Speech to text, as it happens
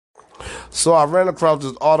So I ran across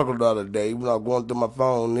this article the other day when I was going through my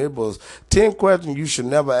phone. It was 10 questions you should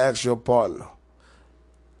never ask your partner.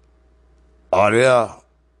 Are there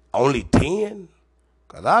only 10?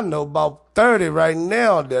 Because I know about 30 right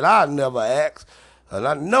now that I never asked. And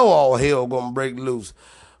I know all hell going to break loose.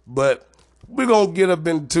 But we're going to get up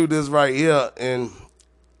into this right here. And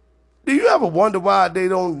do you ever wonder why they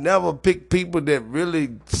don't never pick people that really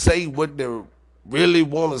say what they really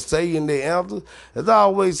want to say in their answers? There's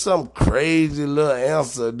always some crazy little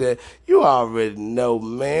answer that you already know,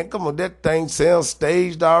 man. Come on, that thing sounds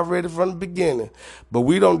staged already from the beginning. But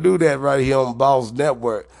we don't do that right here on Boss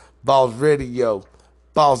Network, Boss Radio,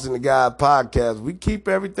 Boss and the Guy podcast. We keep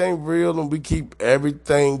everything real and we keep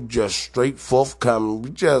everything just straight forthcoming. We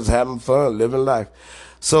just having fun, living life.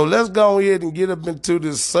 So let's go ahead and get up into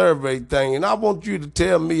this survey thing. And I want you to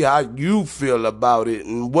tell me how you feel about it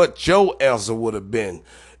and what your answer would have been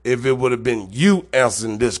if it would have been you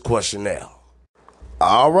answering this questionnaire.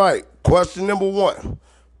 All right, question number 1.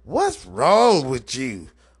 What's wrong with you?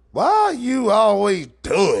 Why are you always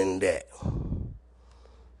doing that?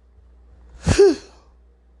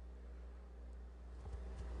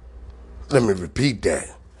 Let me repeat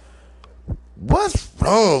that. What's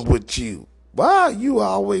wrong with you? Why are you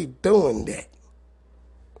always doing that?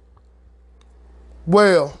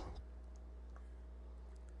 Well,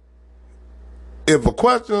 if a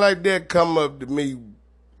question like that come up to me,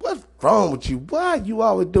 what's wrong with you? Why are you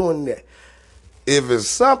always doing that? If it's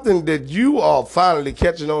something that you are finally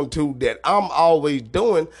catching on to that I'm always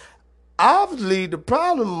doing, obviously the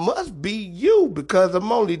problem must be you, because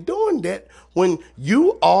I'm only doing that when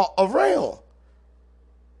you are around.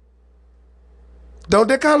 Don't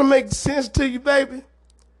that kind of make sense to you, baby?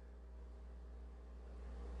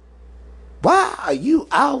 Why are you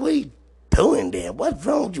always doing that? What's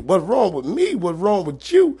wrong with you? What's wrong with me? What's wrong with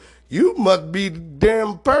you? You must be the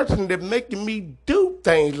damn person that's making me do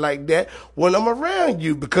things like that when I'm around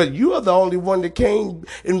you, because you are the only one that came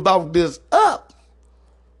and brought this up.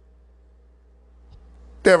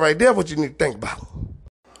 That right there what you need to think about.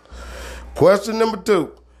 Question number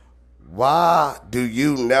 2. Why do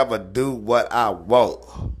you never do what I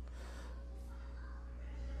want?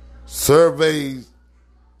 Surveys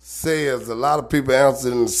says a lot of people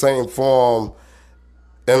answer in the same form,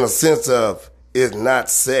 in a sense of it's not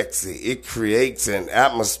sexy. It creates an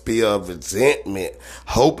atmosphere of resentment,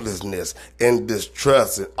 hopelessness, and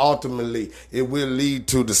distrust, and ultimately it will lead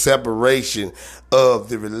to the separation of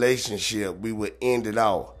the relationship. We will end it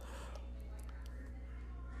off.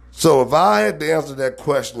 So if I had to answer that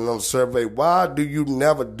question on the survey, why do you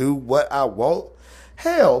never do what I want?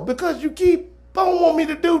 Hell, because you keep on want me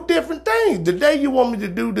to do different things. Today you want me to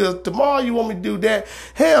do this, tomorrow you want me to do that.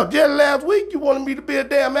 Hell, just last week you wanted me to be a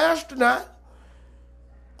damn astronaut.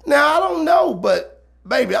 Now I don't know, but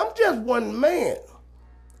baby, I'm just one man.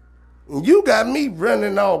 You got me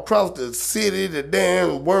running all across the city, the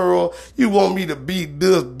damn world. You want me to be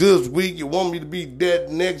this week. You want me to be that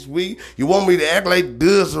next week. You want me to act like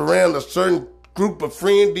this around a certain group of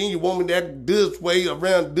friends. Then you want me to act this way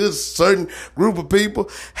around this certain group of people.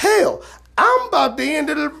 Hell, I'm about to end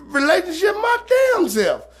the relationship my damn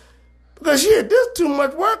self. Because shit, this is too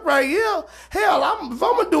much work right here. Hell, if I'm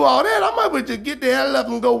going to do all that, I might well just get the hell up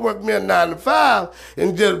and go work me a 9 to 5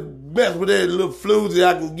 and just mess with that little floozy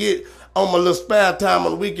I can get on my little spare time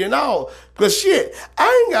on the weekend off. Because shit,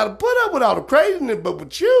 I ain't got to put up with all the craziness, but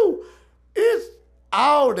with you, it's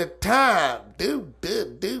all the time. Do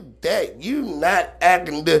that. You not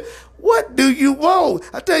acting the. What do you want?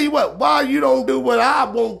 I tell you what, why you don't do what I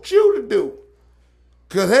want you to do?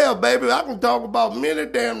 Because hell, baby, I can talk about many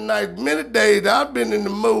damn nights, many days I've been in the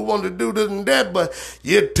mood wanting to do this and that, but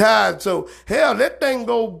you're tired. So hell, that thing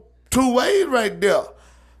go 2 ways right there.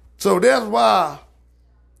 So that's why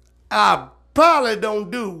I probably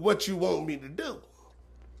don't do what you want me to do.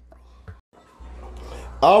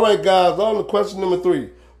 All right, guys, on to question number 3.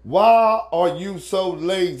 Why are you so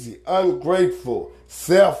lazy, ungrateful,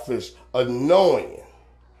 selfish, annoying?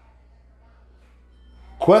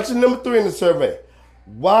 Question number 3 in the survey.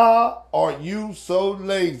 Why are you so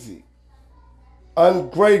lazy,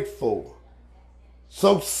 ungrateful,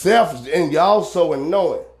 so selfish, and y'all so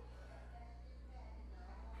annoying?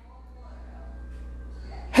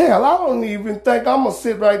 Hell, I don't even think I'm going to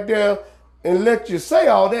sit right there and let you say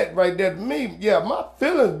all that right there to me. Yeah, my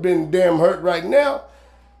feelings been damn hurt right now.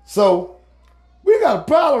 So, we got a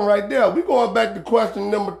problem right there. We going back to question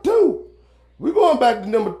number 2. We going back to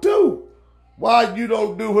number 2. Why you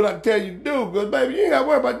don't do what I tell you to do? Because, baby, you ain't got to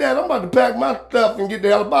worry about that. I'm about to pack my stuff and get the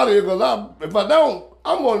hell out of here, because if I don't,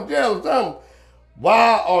 I'm going to jail or something.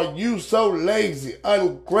 Why are you so lazy,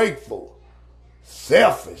 ungrateful,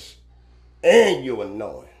 selfish, and you're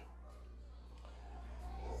annoying.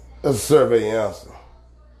 That's a survey answer.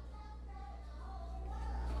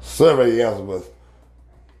 Survey answer was,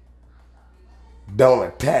 don't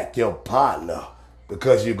attack your partner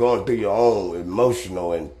because you're going through your own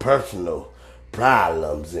emotional and personal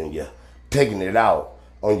problems and you're taking it out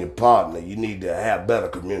on your partner. You need to have better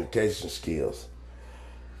communication skills.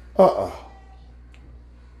 You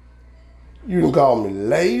can call me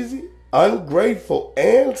lazy, ungrateful,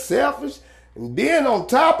 and selfish. And then on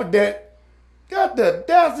top of that, got the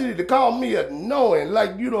audacity to call me annoying,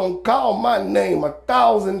 like you don't call my name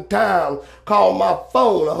 1,000 times, call my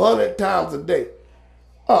phone 100 times a day.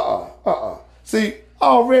 See,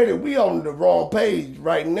 already we on the wrong page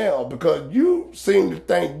right now because you seem to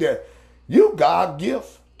think that you God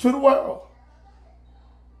gift to the world.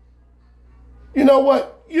 You know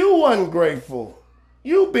what? You ungrateful.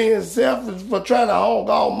 You being selfish for trying to hog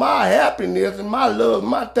all my happiness and my love,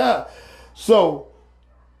 my time. So,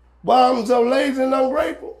 why I'm so lazy and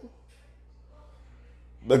ungrateful?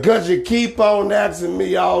 Because you keep on asking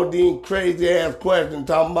me all these crazy ass questions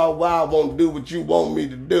talking about why I won't do what you want me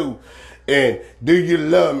to do. And do you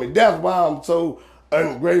love me? That's why I'm so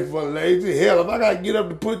ungrateful and lazy. Hell, if I got to get up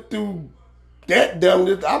to put through that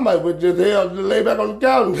dumbness, I might well just lay back on the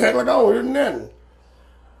couch and act like I don't hear nothing.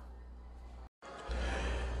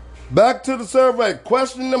 Back to the survey.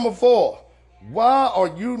 Question number 4. Why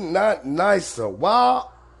are you not nicer? Why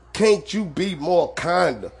can't you be more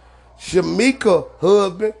kinder? Shamika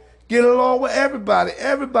husband get along with everybody.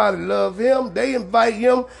 Everybody love him. They invite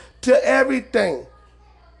him to everything.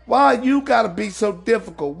 Why you gotta be so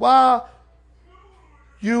difficult? Why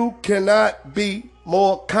you cannot be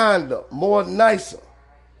more kinder, more nicer?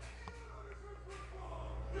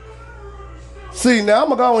 See, now I'm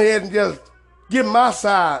gonna go ahead and just give my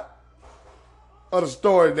side of the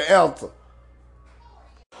story, the answer.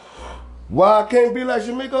 Why I can't be like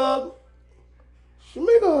Shamika husband?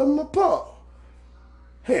 Shamika husband a punk.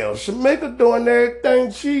 Hell, Shamika doing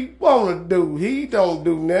everything she wanna do. He don't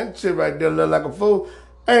do nothing. Shit right there look like a fool.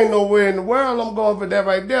 Ain't nowhere in the world I'm going for that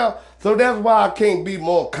right there. So that's why I can't be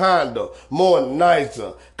more kinder, more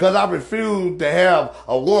nicer. Because I refuse to have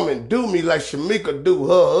a woman do me like Shamika do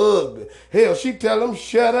her husband. Hell, she tell him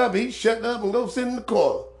shut up. He shut up and go sit in the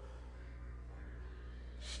corner.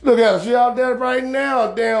 Look at her. She out there right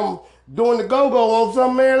now, damn, doing the go-go on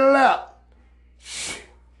some man's lap.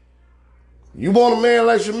 You want a man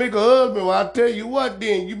like Shamika husband? Well, I tell you what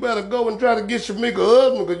then, you better go and try to get Shamika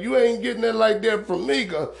husband because you ain't getting that like that from me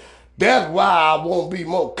because that's why I won't be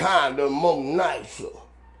more kinder and more nicer.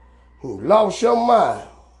 You lost your mind.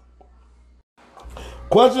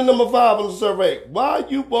 Question number 5 on the survey. Why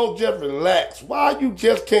you won't just relax? Why you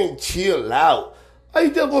just can't chill out? Why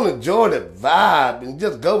you just want to enjoy the vibe and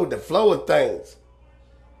just go with the flow of things?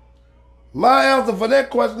 My answer for that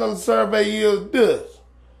question on the survey is this.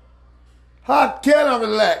 How can I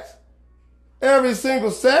relax? Every single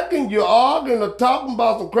second you're arguing or talking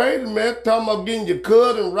about some crazy mess, talking about getting your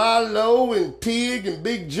cut and Rilo and Tig and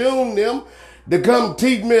Big June them to come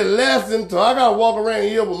teach me a lesson. So I gotta walk around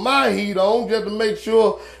here with my heat on just to make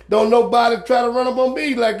sure don't nobody try to run up on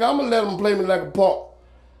me like I'm gonna let them play me like a punk.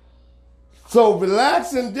 So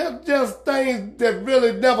relaxing, just things that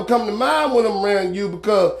really never come to mind when I'm around you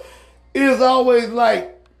because it's always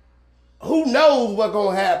like, who knows what's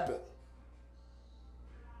gonna happen?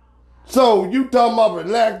 So you talking about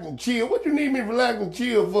relax and chill. What you need me relax and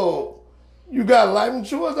chill for? You got life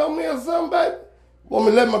insurance on me or something, baby? Want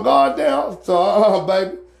me to let my guard down? So,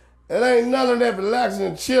 baby, it ain't none of that relaxing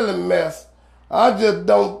and chilling mess. I just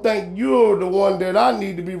don't think you're the one that I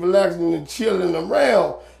need to be relaxing and chilling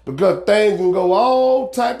around because things can go all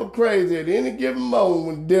type of crazy at any given moment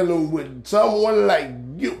when dealing with someone like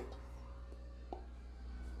you.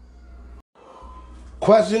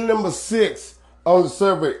 Question number 6 on the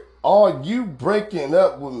survey. Are you breaking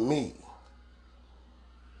up with me?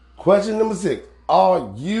 Question number 6.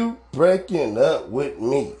 Are you breaking up with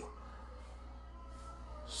me?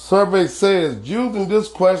 Survey says using this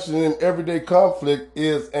question in everyday conflict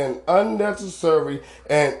is an unnecessary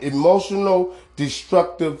and emotional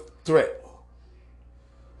destructive threat.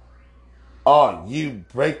 Are you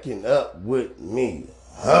breaking up with me?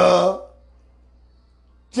 Huh?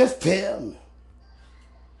 Just tell me.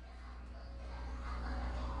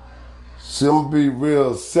 So I'm going to be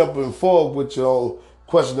real simple and forward with you on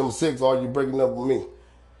question number 6, are you breaking up with me?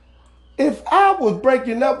 If I was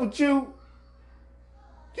breaking up with you,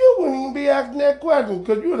 you wouldn't even be asking that question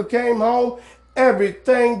because you would have came home,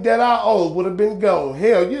 everything that I own would have been gone.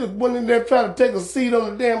 Hell, you wouldn't even try to take a seat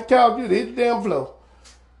on the damn couch, you'd hit the damn floor.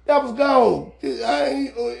 That was gone.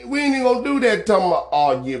 We ain't even gonna do that talking about,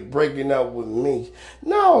 oh, you're breaking up with me.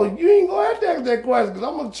 No, you ain't gonna have to ask that question because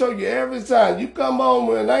I'm gonna show you every time. You come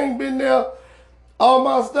home and I ain't been there, all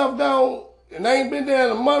my stuff gone, and I ain't been there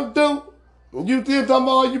in a month or two, and you still talking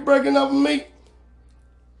about, oh, you breaking up with me?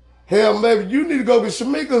 Hell, maybe you need to go get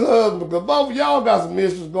Shamika's husband because both of y'all got some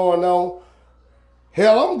issues going on.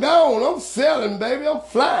 Hell, I'm gone. I'm selling, baby. I'm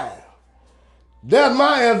flying. That's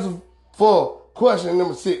my answer for question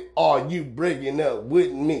number 6. Are you breaking up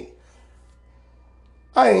with me?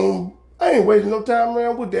 I ain't wasting no time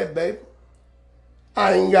around with that, baby.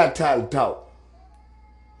 I ain't got time to talk.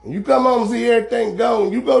 You come home and see everything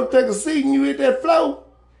gone. You go take a seat and you hit that floor.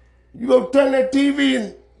 You go turn that TV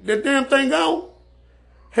and that damn thing gone.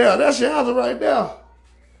 Hell, that's your answer right there.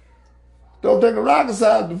 Don't take a rocket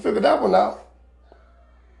science to figure that one out.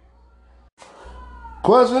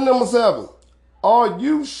 Question number 7. Are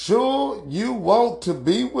you sure you want to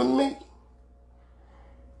be with me?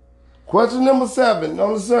 Question number 7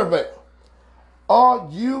 on the survey. Are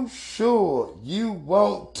you sure you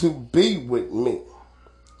want to be with me?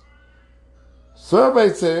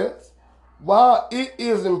 Survey says, while it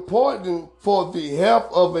is important for the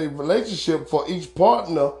health of a relationship for each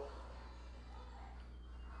partner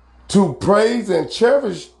to praise and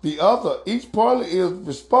cherish the other, each partner is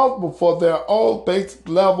responsible for their own basic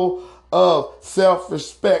level of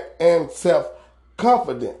self-respect and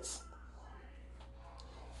self-confidence.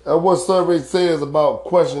 That's what survey says about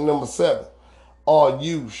question number 7. Are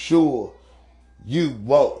you sure you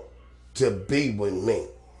want to be with me?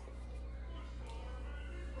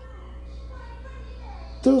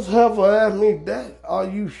 This heifer asked me that. Are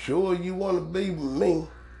you sure you want to be with me?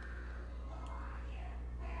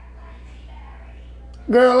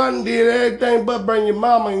 Girl, I done did everything but bring your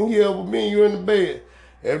mama in here with me and you in the bed.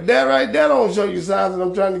 If that right there don't show you signs that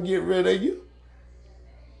I'm trying to get rid of you,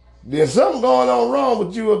 then something going on wrong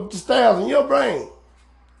with you upstairs in your brain.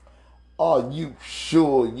 Are you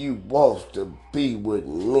sure you want to be with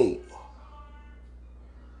me?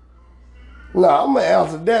 No, I'm going to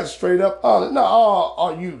answer that straight up. No,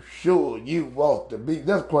 are you sure you want to be?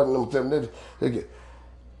 That's question number 7.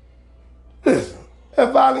 Listen,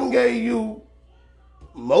 if I done gave you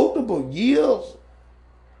multiple years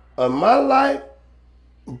of my life,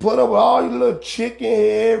 put up with all your little chicken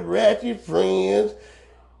head, ratchet friends,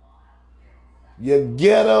 your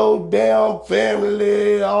ghetto down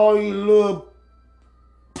family, all your little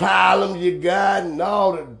problems you got and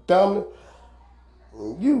all the dumb.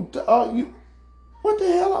 What the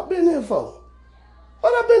hell I been here for?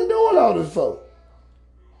 What I been doing all this for?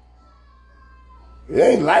 It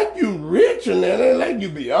ain't like you rich and it ain't like you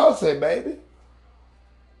Beyonce, baby.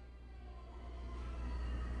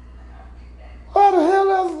 What the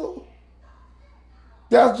hell is it?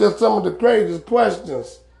 That's just some of the craziest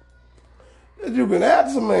questions that you can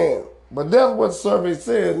ask a man. But that's what the survey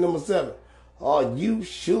says, number 7. Are you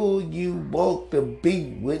sure you want to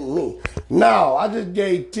be with me? Now, I just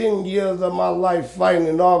gave 10 years of my life fighting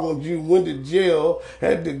and arguing with you, went to jail,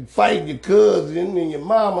 had to fight your cousin and your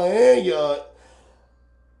mama and your aunt.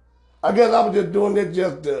 I guess I was just doing that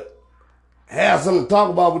just to have something to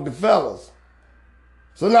talk about with the fellas.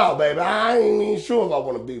 So now, baby, I ain't even sure if I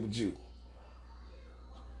want to be with you.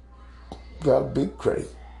 Gotta be crazy.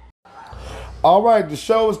 All right, the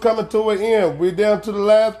show is coming to an end. We're down to the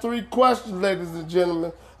last 3 questions, ladies and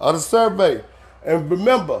gentlemen, of the survey. And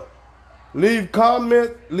remember, leave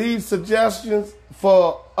comments, leave suggestions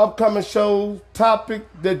for upcoming shows, topics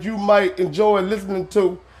that you might enjoy listening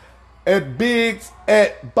to at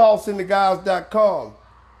biggs@bossandtheguys.com.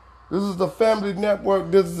 This is the family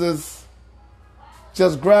network. This is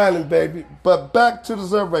just grinding, baby. But back to the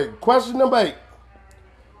survey. Question number 8.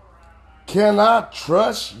 Can I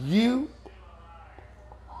trust you?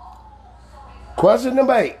 Question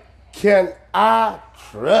number 8. Can I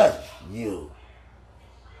trust you?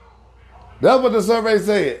 That's what the survey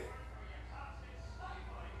said.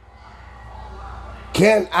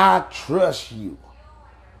 Can I trust you?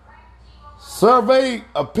 Survey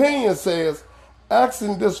opinion says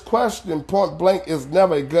asking this question point blank is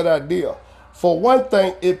never a good idea. For one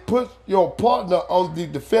thing, it puts your partner on the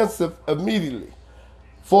defensive immediately.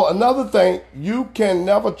 For another thing, you can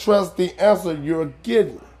never trust the answer you're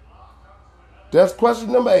getting. That's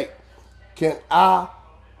question number 8. Can I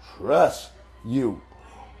trust you?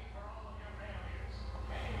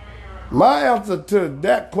 My answer to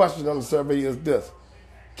that question on the survey is this.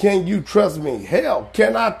 Can you trust me? Hell,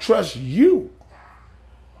 can I trust you?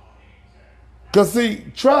 Because see,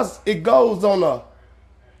 trust, it goes on a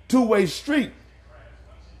 2-way street.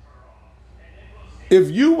 If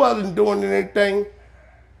you wasn't doing anything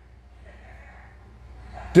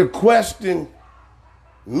to question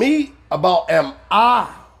me about am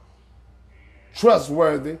I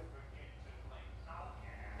trustworthy.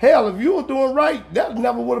 Hell, if you were doing right, that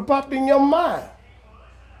never would have popped in your mind.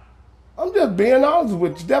 I'm just being honest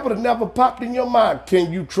with you. That would have never popped in your mind.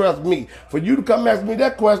 Can you trust me? For you to come ask me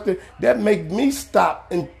that question, that makes me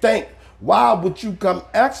stop and think, why would you come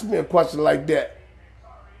ask me a question like that?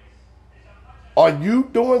 Are you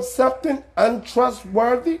doing something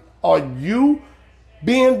untrustworthy? Are you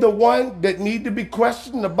being the one that need to be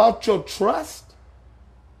questioned about your trust?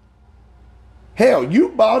 Hell, you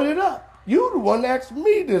brought it up. You the one that asked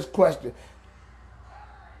me this question.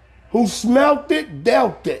 Who smelt it,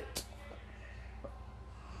 dealt it.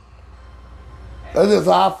 That's just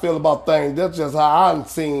how I feel about things. That's just how I've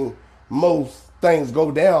seen most things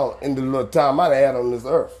go down in the little time I've had on this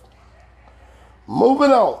earth.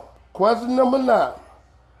 Moving on. Question number 9.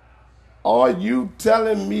 Are you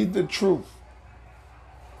telling me the truth?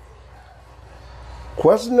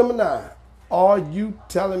 Question number 9. Are you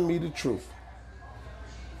telling me the truth?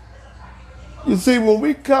 You see, when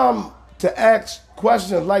we come to ask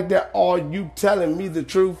questions like that, are you telling me the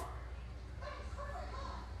truth?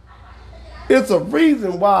 It's a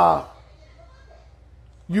reason why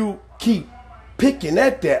you keep picking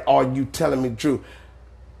at that, are you telling me the truth?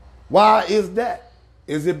 Why is that?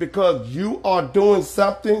 Is it because you are doing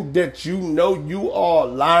something that you know you are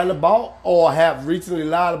lying about or have recently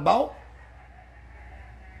lied about?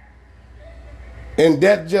 And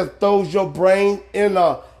that just throws your brain in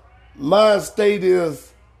a mind state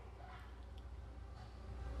is,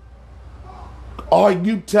 are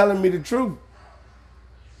you telling me the truth?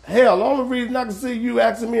 Hell, the only reason I can see you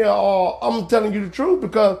asking me, I'm telling you the truth,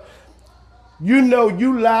 because you know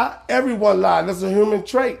you lie. Everyone lies. That's a human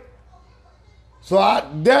trait. So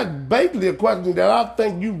that's basically a question that I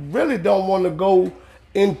think you really don't want to go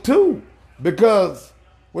into, because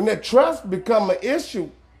when that trust become an issue,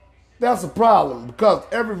 that's a problem, because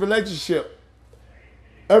every relationship,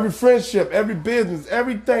 every friendship, every business,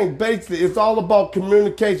 everything basically, it's all about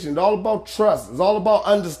communication. It's all about trust. It's all about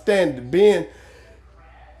understanding, being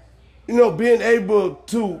able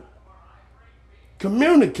to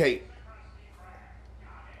communicate.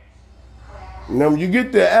 Now, when you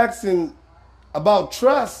get to asking about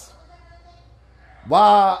trust,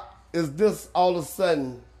 why is this all of a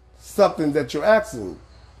sudden something that you're asking?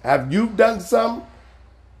 Have you done something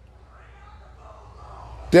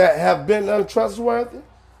that have been untrustworthy?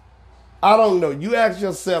 I don't know. You ask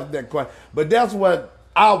yourself that question. But that's what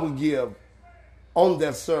I would give on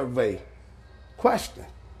that survey question.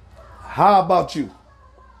 How about you?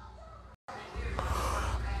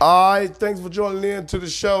 All right, thanks for joining in to the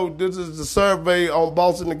show. This is the survey on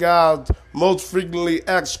Boss and the Guys' most frequently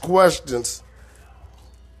asked questions.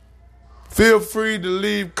 Feel free to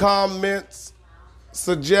leave comments,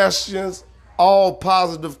 suggestions, all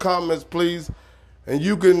positive comments, please. And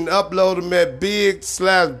you can upload them at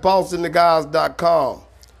big/bossandtheguys.com.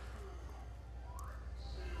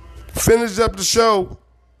 Finish up the show.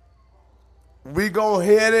 We gonna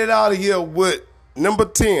head it out of here with number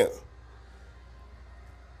 10.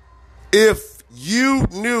 If you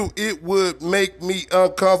knew it would make me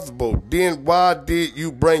uncomfortable, then why did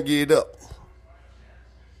you bring it up?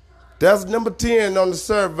 That's number 10 on the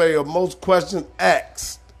survey of most questions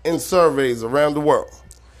asked in surveys around the world.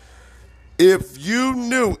 If you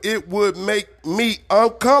knew it would make me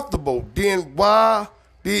uncomfortable, then why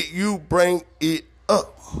did you bring it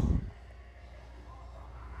up?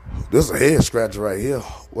 This is a head scratcher right here.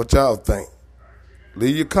 What y'all think?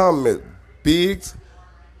 Leave your comment.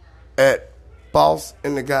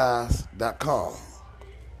 Biggs@bossandtheguys.com.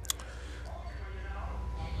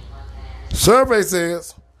 Survey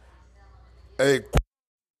says a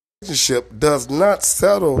relationship does not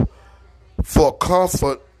settle for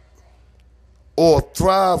comfort or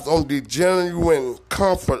thrives on the genuine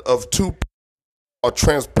comfort of two people are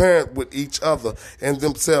transparent with each other and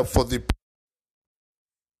themselves for the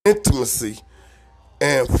intimacy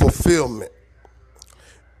and fulfillment.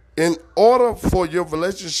 In order for your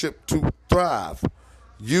relationship to thrive,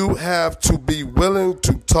 you have to be willing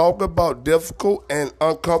to talk about difficult and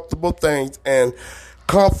uncomfortable things and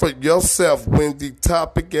comfort yourself when the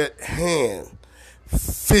topic at hand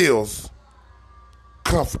feels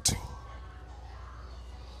comforting.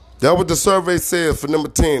 That's what the survey says for number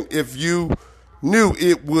 10. If you knew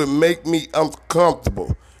it would make me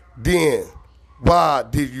uncomfortable, then why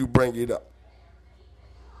did you bring it up?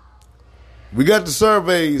 We got the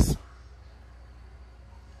surveys,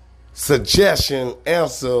 suggestion,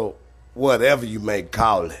 answer, whatever you may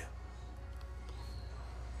call it.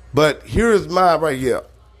 But here is mine right here.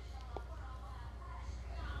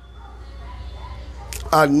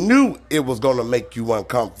 I knew it was going to make you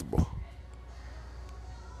uncomfortable.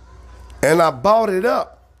 And I bought it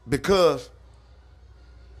up because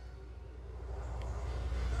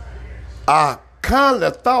I kind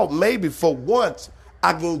of thought maybe for once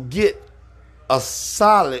I can get a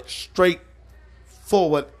solid,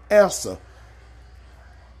 straightforward answer.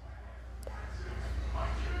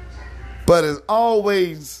 But it's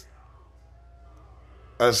always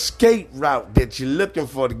a escape route that you're looking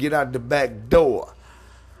for to get out the back door.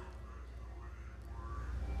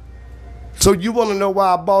 So you want to know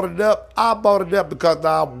why I bought it up? I bought it up because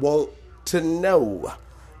I want to know.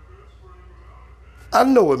 I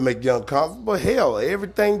know it make you uncomfortable. Hell,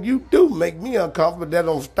 everything you do make me uncomfortable. That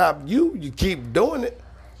don't stop you. You keep doing it.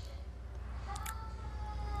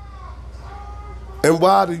 And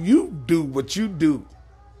why do you do what you do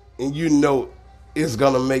and you know it's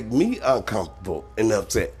going to make me uncomfortable and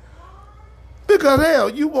upset? Because, hell,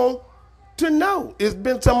 you want to know. It's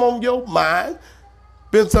been something on your mind,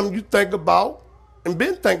 been something you think about, and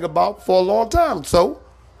been thinking about for a long time. So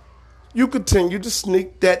you continue to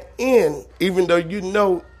sneak that in, even though you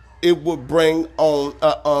know it would bring on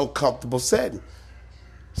an uncomfortable setting.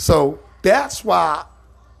 So that's why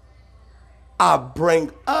I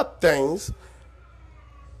bring up things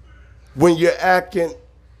when you're acting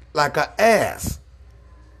like an ass.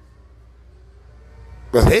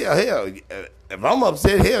 Because hell, if I'm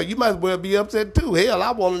upset, hell, you might as well be upset too. Hell,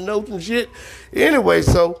 I want to know some shit. Anyway,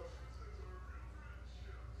 so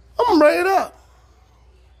I'm going to bring it up.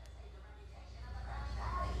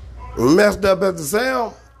 Messed up as the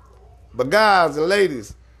sound, but guys and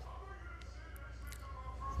ladies,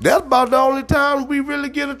 that's about the only time we really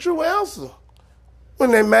get a true answer.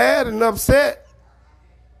 When they're mad and upset,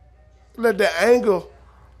 let their anger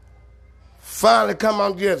finally come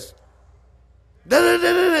out just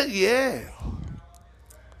yeah.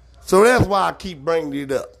 So that's why I keep bringing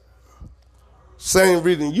it up. Same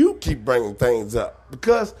reason you keep bringing things up,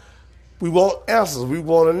 because we want answers, we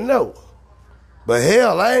want to know. But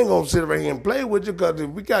hell, I ain't going to sit right here and play with you, because if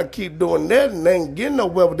we got to keep doing that and they ain't getting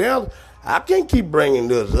nowhere with them, I can't keep bringing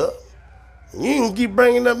this up. You ain't keep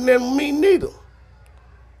bringing up nothing with me neither.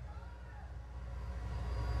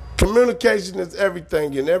 Communication is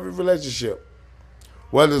everything in every relationship.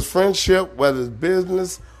 Whether it's friendship, whether it's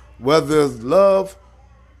business, whether it's love,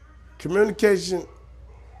 communication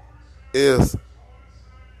is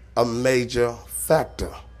a major factor.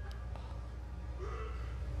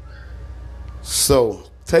 So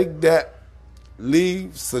take that,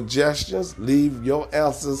 leave suggestions, leave your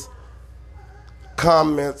answers,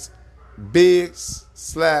 comments,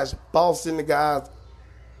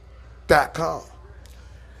 biggs/bossintheguys.com.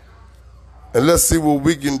 And let's see what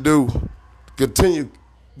we can do. Continue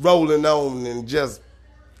rolling on and just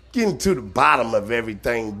getting to the bottom of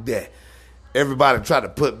everything that everybody try to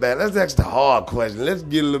put back. Let's ask the hard question. Let's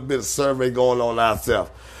get a little bit of survey going on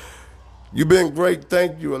ourselves. You've been great.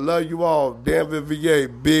 Thank you. I love you all. Danville, VA,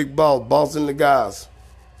 Big Boss, Boss in the Guys.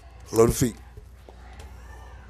 No defeat.